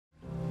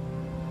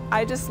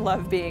I just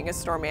love being a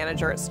store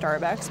manager at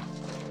Starbucks.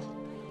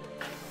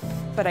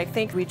 But I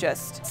think we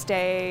just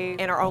stay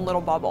in our own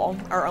little bubble,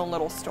 our own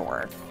little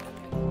store.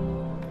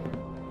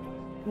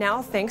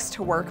 Now, thanks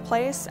to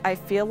Workplace, I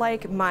feel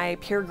like my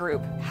peer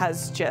group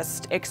has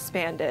just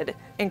expanded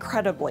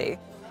incredibly.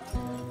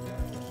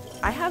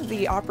 I have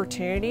the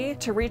opportunity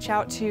to reach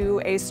out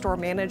to a store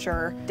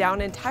manager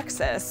down in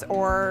Texas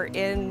or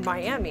in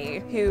Miami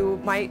who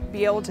might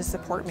be able to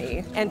support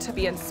me and to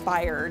be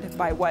inspired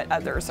by what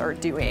others are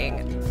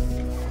doing.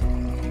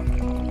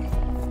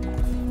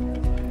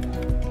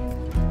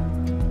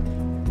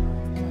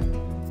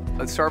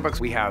 At Starbucks,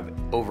 we have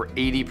over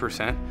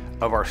 80%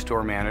 of our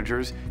store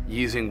managers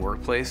using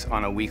Workplace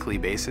on a weekly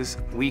basis.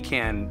 We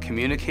can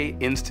communicate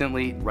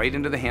instantly right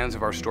into the hands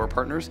of our store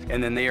partners,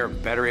 and then they are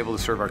better able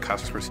to serve our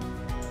customers.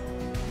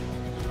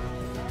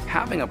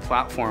 Having a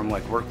platform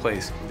like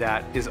Workplace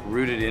that is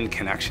rooted in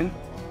connection,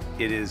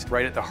 it is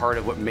right at the heart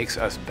of what makes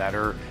us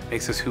better,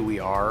 makes us who we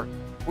are.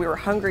 We were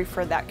hungry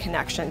for that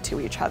connection to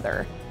each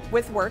other.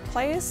 With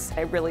Workplace,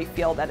 I really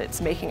feel that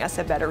it's making us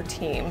a better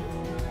team.